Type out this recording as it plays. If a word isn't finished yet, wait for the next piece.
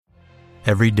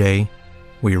Every day,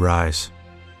 we rise,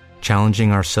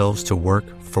 challenging ourselves to work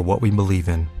for what we believe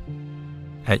in.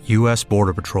 At U.S.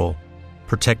 Border Patrol,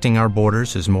 protecting our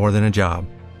borders is more than a job.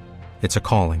 It's a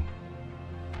calling.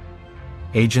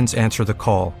 Agents answer the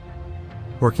call,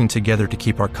 working together to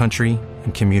keep our country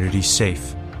and communities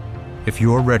safe. If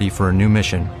you're ready for a new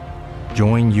mission,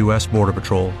 join U.S. Border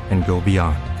Patrol and go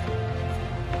beyond.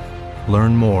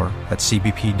 Learn more at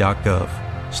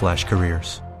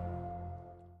cbp.gov/careers.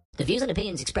 The views and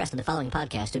opinions expressed in the following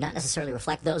podcast do not necessarily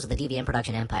reflect those of the DVM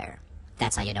production empire.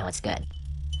 That's how you know it's good.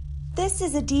 This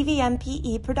is a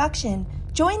DVMPE production.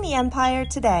 Join the empire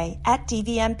today at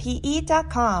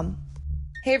dvmpe.com.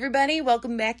 Hey everybody,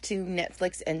 welcome back to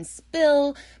Netflix and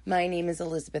Spill. My name is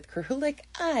Elizabeth Krahulik.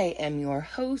 I am your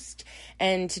host,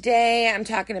 and today I'm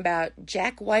talking about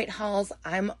Jack Whitehall's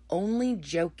I'm Only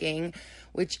Joking,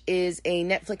 which is a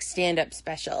Netflix stand-up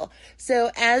special. So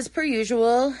as per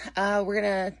usual, we're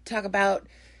going to talk about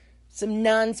some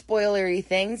non-spoilery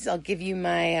things. I'll give you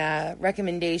my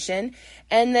recommendation,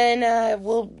 and then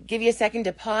we'll give you a second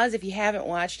to pause if you haven't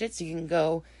watched it so you can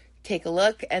go take a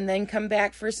look and then come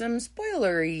back for some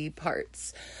spoilery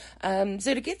parts. So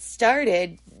to get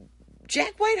started,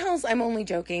 Jack Whitehall's I'm Only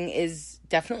Joking is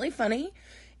definitely funny.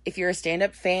 If you're a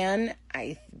stand-up fan,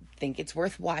 I think it's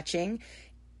worth watching.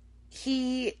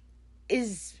 He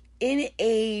is in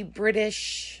a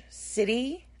British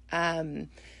city, and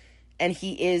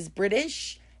he is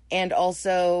British, and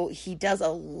also he does a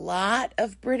lot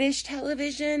of British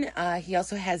television. He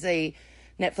also has a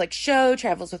Netflix show,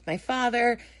 Travels with My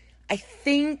Father. I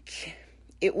think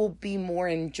it will be more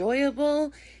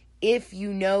enjoyable if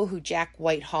you know who Jack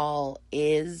Whitehall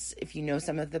is, if you know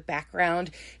some of the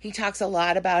background. He talks a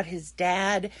lot about his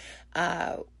dad,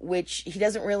 which he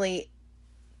doesn't really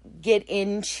get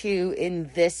into in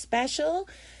this special,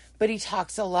 but he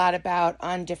talks a lot about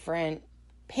on different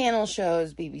panel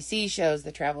shows, BBC shows,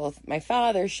 the Travel with My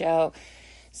Father show.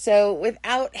 So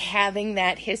without having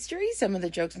that history, some of the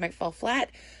jokes might fall flat.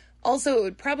 Also, it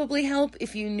would probably help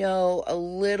if you know a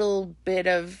little bit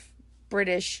of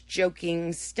British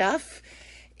joking stuff.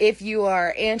 If you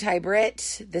are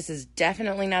anti-Brit, this is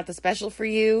definitely not the special for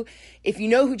you. If you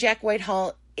know who Jack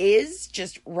Whitehall is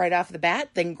just right off the bat,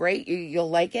 then great,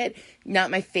 you'll like it. Not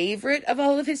my favorite of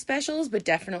all of his specials, but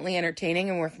definitely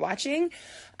entertaining and worth watching.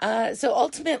 So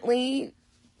ultimately,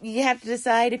 you have to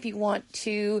decide if you want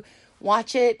to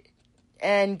watch it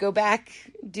and go back,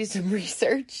 do some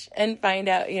research and find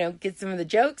out, get some of the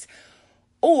jokes,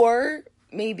 or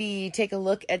maybe take a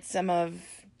look at some of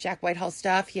Jack Whitehall's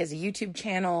stuff. He has a YouTube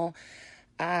channel.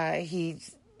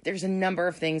 There's a number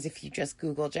of things, if you just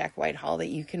Google Jack Whitehall, that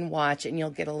you can watch, and you'll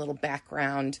get a little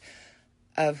background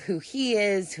of who he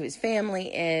is, who his family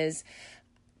is,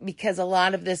 because a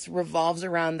lot of this revolves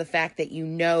around the fact that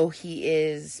he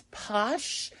is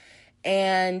posh.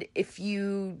 And if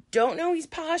you don't know he's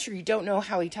posh, or you don't know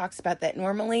how he talks about that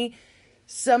normally,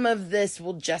 some of this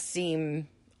will just seem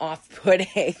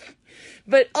off-putting.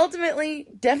 But ultimately,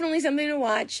 definitely something to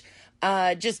watch.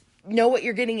 Just know what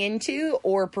you're getting into,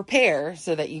 or prepare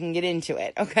so that you can get into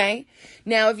it, okay?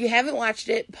 Now, if you haven't watched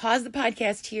it, pause the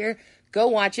podcast here, go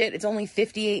watch it. It's only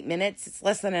 58 minutes. It's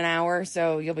less than an hour,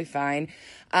 so you'll be fine.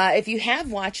 If you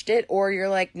have watched it, or you're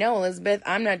like, no, Elizabeth,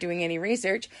 I'm not doing any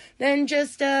research, then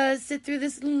just sit through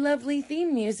this lovely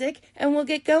theme music, and we'll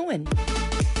get going.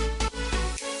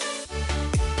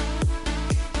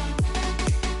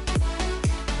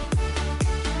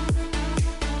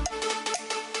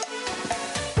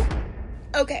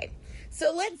 Okay,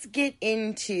 so let's get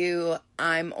into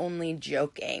I'm Only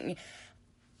Joking.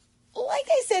 Like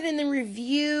I said in the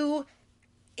review,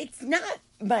 it's not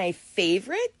my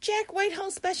favorite Jack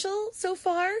Whitehall special so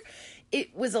far.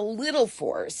 It was a little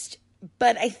forced,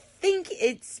 but I think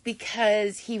it's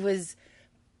because he was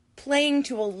playing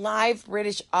to a live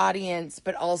British audience,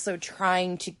 but also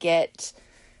trying to get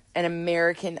an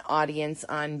American audience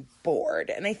on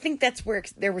board. And I think that's where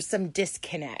there was some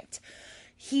disconnect.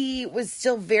 He was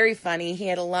still very funny. He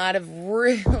had a lot of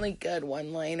really good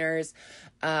one-liners.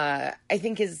 I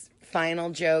think his final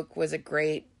joke was a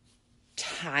great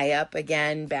tie-up,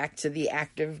 again, back to the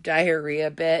active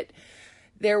diarrhea bit.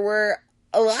 There were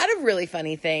a lot of really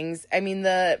funny things. I mean,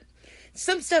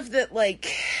 some stuff that, I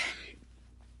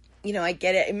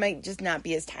get it. It might just not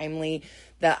be as timely.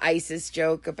 The ISIS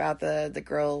joke about the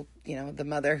girl, the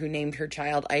mother who named her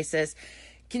child ISIS.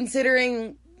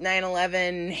 Considering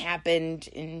 9/11 happened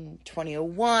in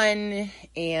 2001,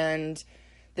 and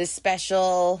this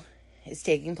special is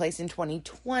taking place in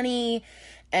 2020,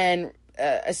 and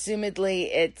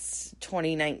assumedly it's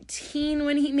 2019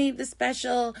 when he made the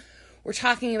special. we're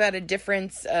talking about a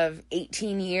difference of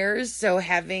 18 years. So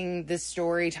having this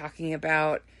story talking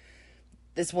about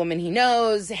this woman he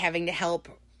knows having to help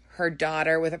her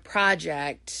daughter with a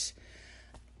project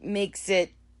makes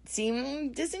it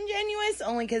seem disingenuous,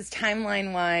 only because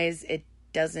timeline-wise it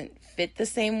doesn't fit the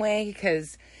same way,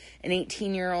 because an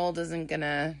 18-year-old isn't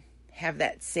gonna have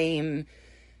that same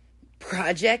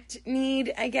project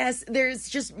need, I guess. There's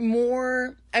just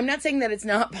more. I'm not saying that it's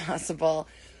not possible,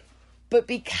 but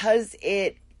because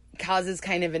it causes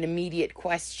kind of an immediate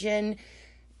question,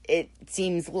 it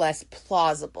seems less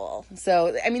plausible.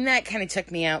 So, I mean, that kind of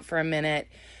took me out for a minute.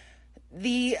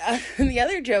 The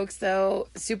other jokes, though,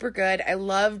 super good. I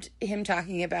loved him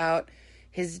talking about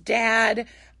his dad.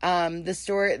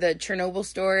 The Chernobyl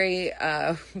story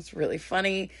was really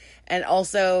funny. And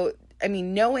also, I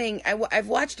mean, knowing, I've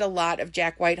watched a lot of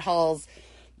Jack Whitehall's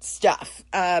stuff.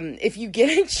 If you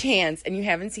get a chance and you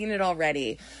haven't seen it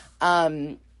already,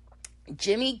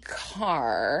 Jimmy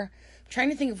Carr, I'm trying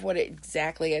to think of what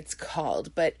exactly it's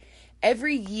called, but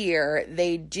every year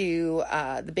they do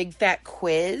the big fat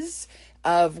quiz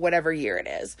of whatever year it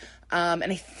is. And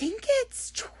I think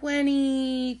it's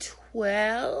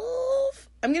 2012.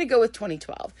 I'm going to go with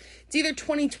 2012. It's either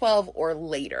 2012 or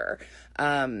later.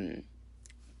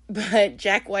 But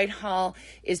Jack Whitehall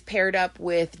is paired up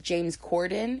with James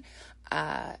Corden,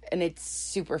 and it's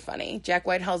super funny. Jack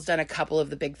Whitehall's done a couple of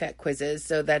the big fat quizzes,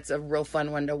 so that's a real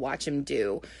fun one to watch him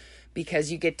do,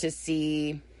 because you get to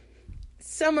see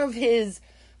some of his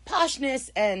poshness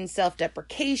and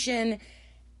self-deprecation,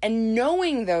 and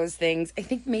knowing those things, I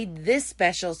think, made this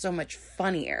special so much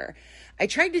funnier. I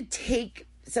tried to take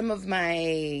some of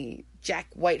my Jack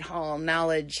Whitehall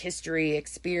knowledge, history,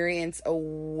 experience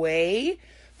away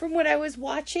from what I was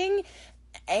watching,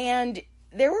 and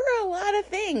there were a lot of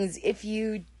things. If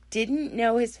you didn't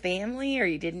know his family or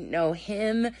you didn't know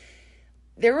him,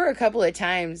 there were a couple of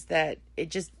times that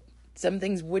some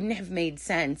things wouldn't have made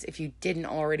sense if you didn't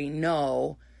already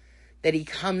know that he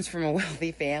comes from a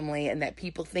wealthy family and that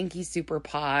people think he's super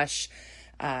posh,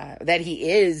 that he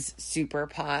is super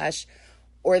posh,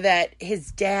 or that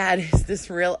his dad is this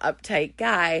real uptight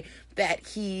guy that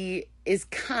he is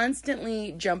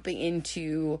constantly jumping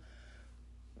into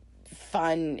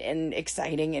fun and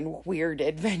exciting and weird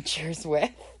adventures with.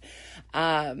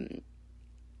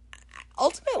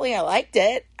 Ultimately, I liked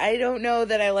it. I don't know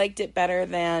that I liked it better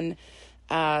than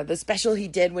the special he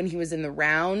did when he was in the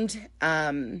round,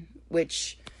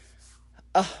 which,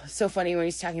 so funny when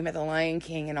he's talking about the Lion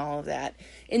King and all of that.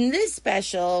 In this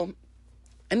special,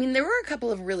 I mean, there were a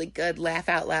couple of really good laugh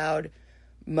out loud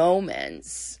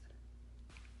moments.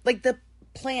 Like the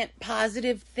plant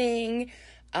positive thing.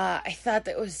 I thought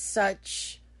that was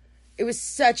such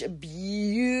a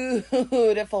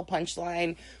beautiful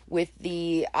punchline with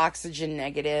the oxygen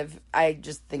negative. I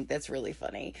just think that's really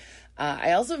funny.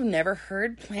 I also have never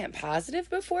heard plant positive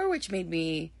before, which made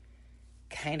me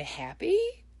kind of happy.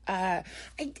 I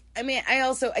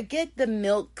get the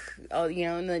milk,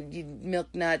 and the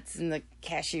milk nuts and the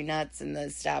cashew nuts and the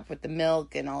stop with the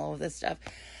milk and all of this stuff.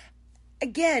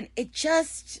 Again, it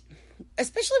just,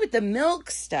 especially with the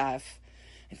milk stuff,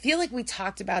 I feel like we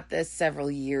talked about this several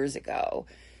years ago.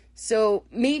 So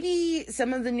maybe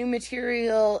some of the new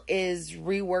material is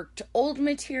reworked old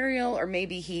material, or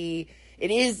maybe it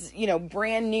is,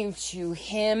 brand new to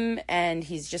him and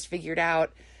he's just figured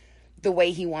out the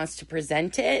way he wants to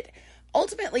present it.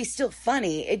 Ultimately still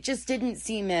funny. It just didn't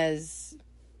seem as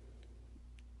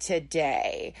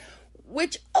today,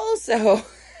 which also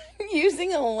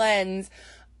using a lens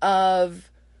of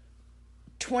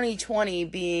 2020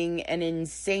 being an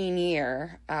insane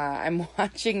year. I'm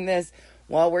watching this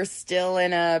while we're still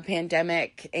in a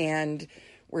pandemic and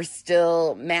we're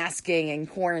still masking and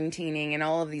quarantining and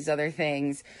all of these other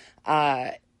things.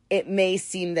 It may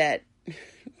seem that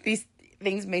these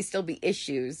things may still be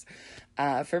issues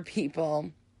for people,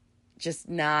 just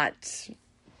not,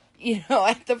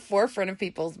 at the forefront of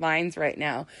people's minds right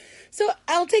now. So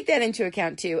I'll take that into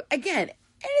account too. Again,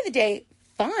 end of the day,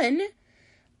 fun.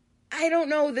 I don't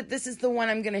know that this is the one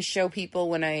I'm going to show people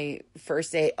when I first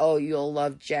say, oh, you'll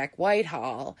love Jack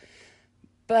Whitehall.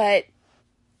 But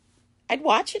I'd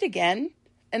watch it again.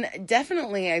 And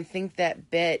definitely I think that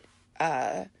bit,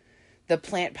 the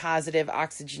plant positive,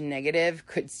 oxygen negative,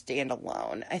 could stand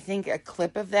alone. I think a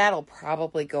clip of that will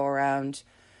probably go around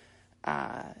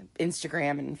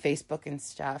Instagram and Facebook and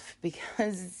stuff.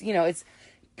 Because, it's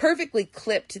perfectly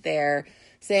clipped there,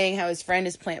 saying how his friend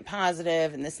is plant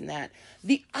positive and this and that.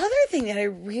 The other thing that I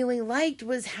really liked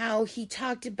was how he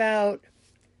talked about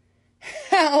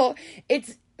how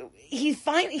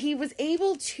he was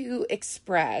able to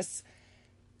express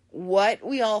what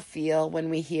we all feel when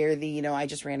we hear the, I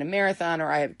just ran a marathon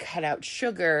or I cut out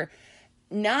sugar,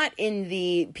 not in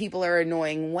the people are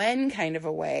annoying when kind of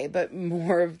a way, but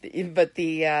more of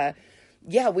the,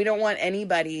 we don't want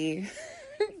anybody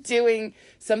doing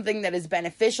something that is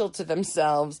beneficial to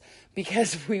themselves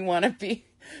because we want to be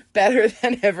better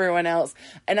than everyone else.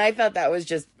 And I thought that was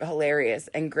just hilarious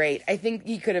and great. I think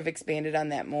he could have expanded on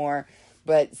that more,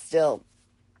 but still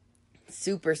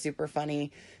super, super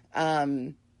funny.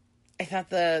 I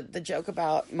thought the joke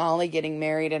about Molly getting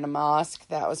married in a mosque,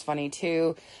 that was funny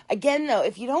too. Again, though,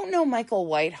 if you don't know Michael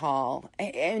Whitehall,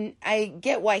 and I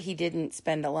get why he didn't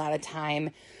spend a lot of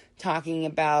time talking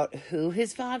about who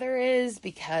his father is,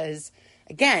 because,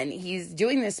 again, he's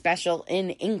doing this special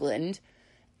in England,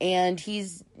 and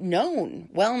he's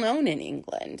well known in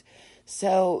England.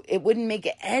 So it wouldn't make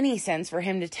any sense for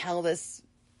him to tell this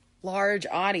large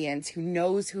audience who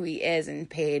knows who he is and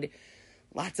paid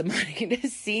lots of money to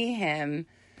see him,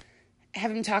 have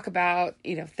him talk about,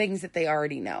 things that they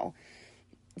already know.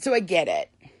 So I get it.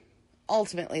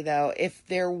 Ultimately, though, if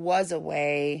there was a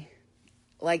way,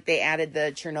 like they added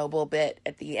the Chernobyl bit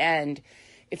at the end,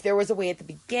 if there was a way at the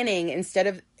beginning, instead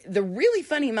of the really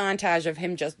funny montage of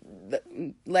him just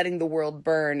letting the world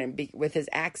burn and with his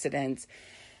accidents,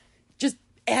 just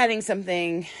adding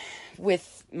something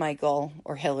with Michael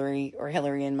or Hillary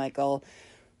and Michael.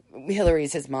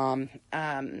 Hillary's his mom.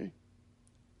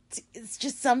 It's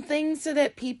just something so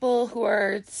that people who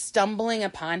are stumbling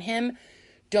upon him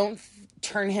don't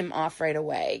turn him off right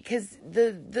away. Because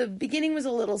the beginning was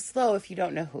a little slow if you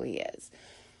don't know who he is.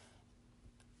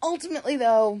 Ultimately,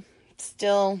 though,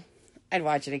 still, I'd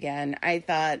watch it again. I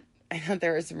thought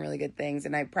there were some really good things,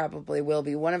 and I probably will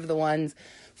be one of the ones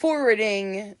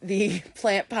forwarding the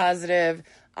plant positive,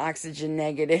 oxygen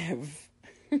negative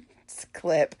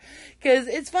clip, because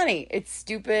it's funny, it's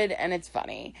stupid, and it's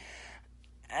funny.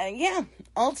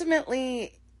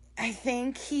 Ultimately, I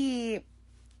think he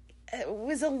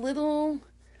was a little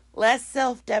less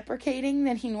self-deprecating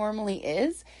than he normally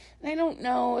is, and I don't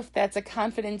know if that's a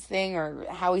confidence thing or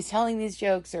how he's telling these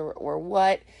jokes or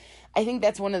what. I think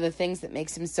that's one of the things that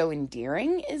makes him so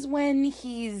endearing, is when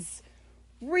he's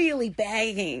really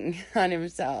bagging on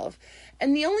himself.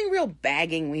 And the only real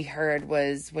bagging we heard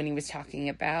was when he was talking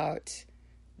about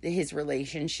his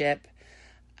relationship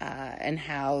and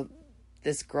how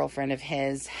this girlfriend of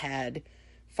his had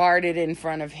farted in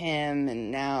front of him, and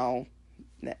now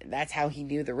that's how he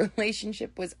knew the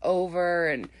relationship was over.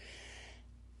 And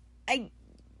I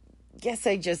guess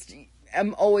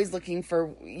I'm always looking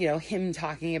for, him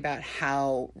talking about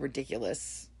how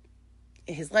ridiculous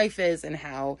his life is and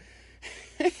how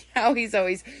he's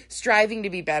always striving to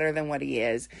be better than what he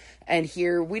is. And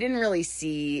here we didn't really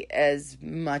see as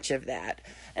much of that.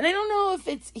 And I don't know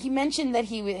if he mentioned that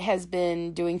he has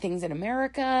been doing things in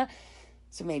America,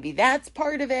 so maybe that's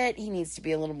part of it. He needs to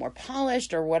be a little more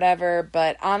polished or whatever.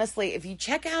 But honestly, if you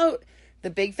check out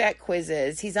the Big Fat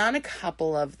Quizzes, he's on a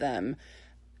couple of them.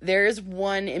 There's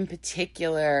one in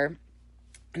particular,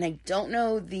 and I don't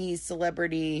know the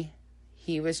celebrity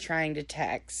he was trying to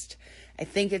text. I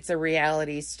think it's a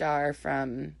reality star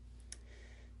from,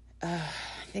 I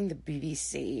think the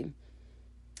BBC.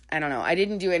 I don't know. I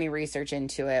didn't do any research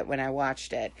into it when I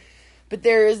watched it. But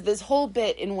there is this whole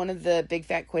bit in one of the Big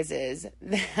Fat Quizzes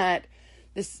that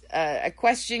a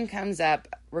question comes up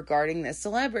regarding this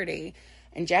celebrity.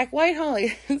 And Jack Whitehall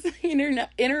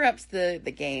interrupts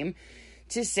the game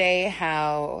to say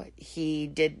how he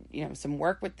did, some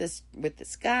work with this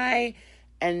guy,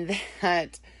 and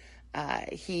that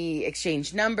he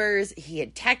exchanged numbers. He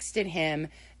had texted him,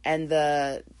 and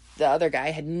the other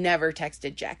guy had never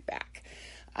texted Jack back.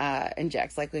 And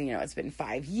Jack's like, it's been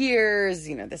 5 years,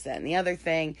 this, that, and the other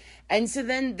thing. And so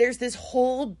then there's this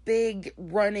whole big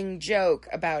running joke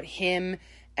about him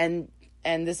and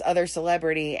this other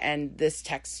celebrity and this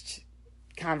text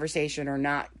conversation or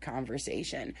not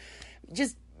conversation.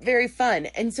 Just very fun.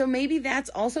 And so maybe that's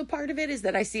also part of it, is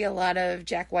that I see a lot of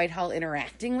Jack Whitehall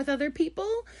interacting with other people.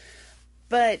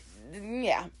 But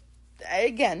yeah,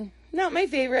 again, not my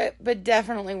favorite, but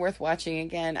definitely worth watching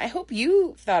again. I hope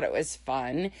you thought it was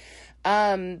fun.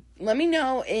 Let me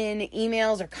know in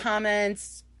emails or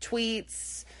comments,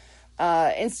 tweets,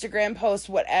 Instagram posts,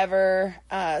 whatever.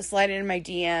 Slide it in my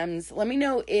DMs. Let me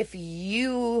know if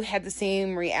you had the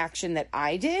same reaction that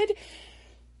I did.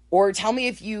 Or tell me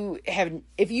if you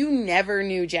never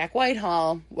knew Jack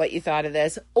Whitehall, what you thought of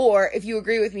this. Or if you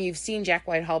agree with me, you've seen Jack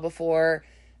Whitehall before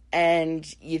and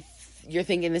you you're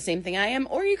thinking the same thing I am,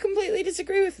 or you completely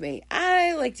disagree with me.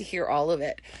 I like to hear all of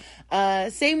it.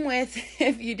 Same with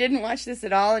if you didn't watch this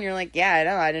at all and you're like, yeah, I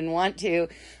know, I didn't want to.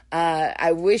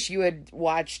 I wish you had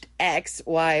watched X,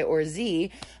 Y, or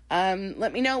Z.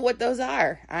 Let me know what those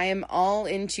are. I am all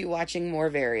into watching more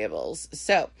variables.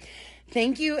 So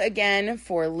thank you again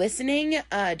for listening.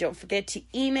 Don't forget to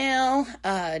email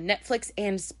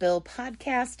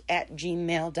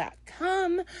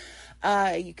netflixandspillpodcast@gmail.com.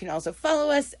 You can also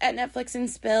follow us at Netflix and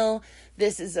Spill.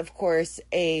 This is, of course,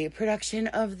 a production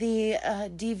of the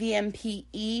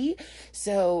DVMPE.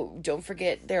 So don't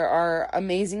forget, there are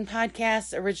amazing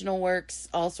podcasts, original works,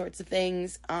 all sorts of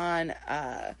things on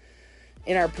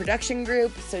in our production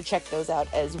group. So check those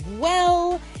out as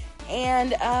well.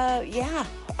 And yeah,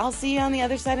 I'll see you on the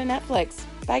other side of Netflix.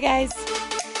 Bye, guys.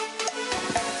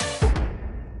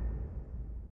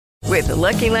 With the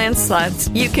Lucky Land Slots,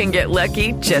 you can get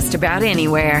lucky just about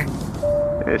anywhere.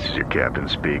 This is your captain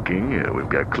speaking. We've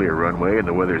got clear runway and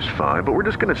the weather's fine, but we're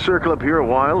just going to circle up here a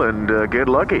while and get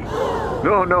lucky.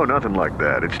 No, nothing like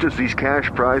that. It's just these cash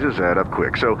prizes add up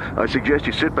quick. So I suggest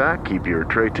you sit back, keep your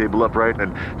tray table upright,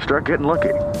 and start getting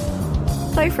lucky.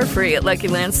 Play for free at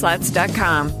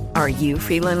LuckyLandSlots.com. Are you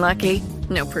feeling lucky?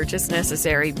 No purchase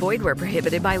necessary. Void where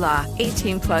prohibited by law.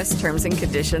 18+ terms and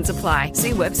conditions apply.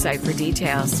 See website for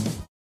details.